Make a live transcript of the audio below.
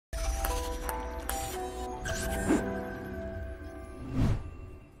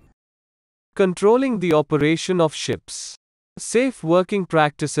Controlling the operation of ships. Safe working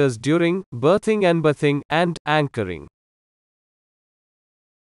practices during berthing, unberthing, and anchoring.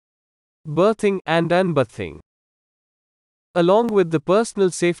 Berthing and unberthing. Along with the personal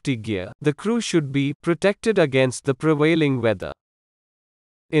safety gear, the crew should be protected against the prevailing weather.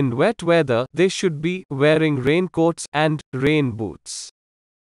 In wet weather, they should be wearing raincoats and rain boots.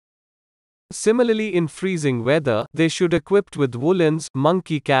 Similarly, in freezing weather, they should equipped with woolens,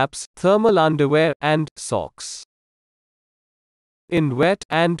 monkey caps, thermal underwear, and socks. In wet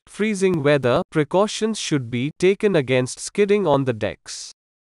and freezing weather, precautions should be taken against skidding on the decks.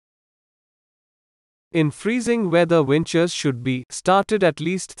 In freezing weather, winches should be started at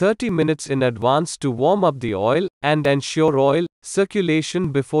least 30 minutes in advance to warm up the oil and ensure oil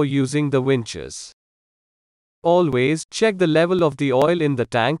circulation before using the winches. Always check the level of the oil in the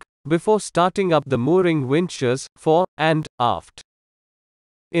tank before starting up the mooring winches fore and aft.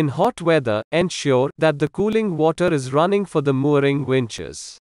 In hot weather, ensure that the cooling water is running for the mooring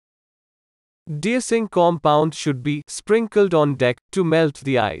winches. De-icing compound should be sprinkled on deck to melt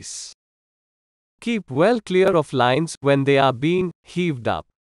the ice. Keep well clear of lines when they are being heaved up.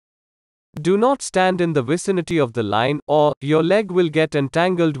 Do not stand in the vicinity of the line, or your leg will get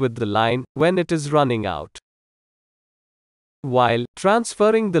entangled with the line when it is running out. While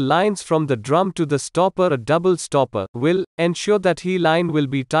transferring the lines from the drum to the stopper, a double stopper will ensure that he line will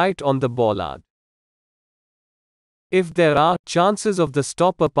be tight on the bollard. If there are chances of the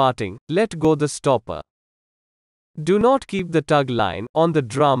stopper parting, let go the stopper. Do not keep the tug line on the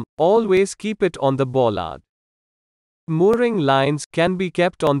drum, always keep it on the bollard. Mooring lines can be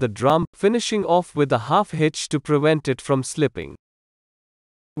kept on the drum, finishing off with a half hitch to prevent it from slipping.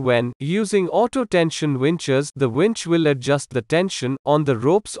 When using auto-tension winches, the winch will adjust the tension on the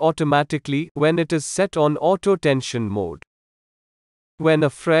ropes automatically when it is set on auto-tension mode. When a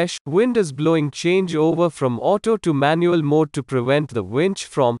fresh wind is blowing, change over from auto to manual mode to prevent the winch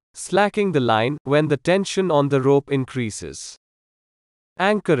from slacking the line when the tension on the rope increases.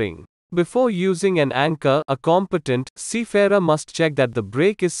 Anchoring. Before using an anchor, a competent seafarer must check that the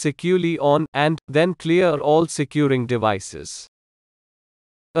brake is securely on and then clear all securing devices.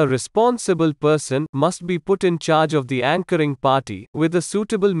 A responsible person must be put in charge of the anchoring party with a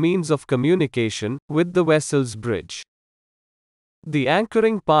suitable means of communication with the vessel's bridge. The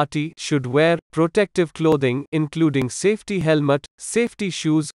anchoring party should wear protective clothing including safety helmet, safety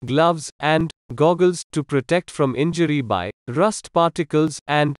shoes, gloves, and goggles to protect from injury by rust particles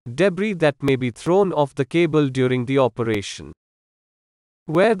and debris that may be thrown off the cable during the operation.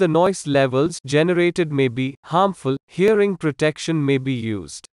 Where the noise levels generated may be harmful, hearing protection may be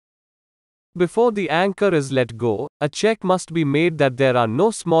used. Before the anchor is let go, a check must be made that there are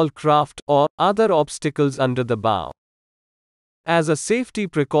no small craft or other obstacles under the bow. As a safety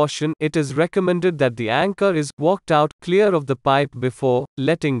precaution, it is recommended that the anchor is walked out clear of the pipe before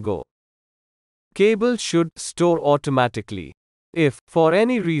letting go. Cable should store automatically. If, for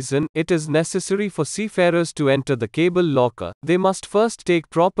any reason, it is necessary for seafarers to enter the cable locker, they must first take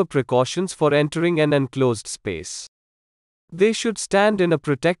proper precautions for entering an enclosed space. They should stand in a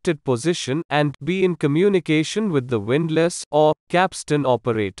protected position and be in communication with the windlass or capstan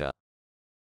operator.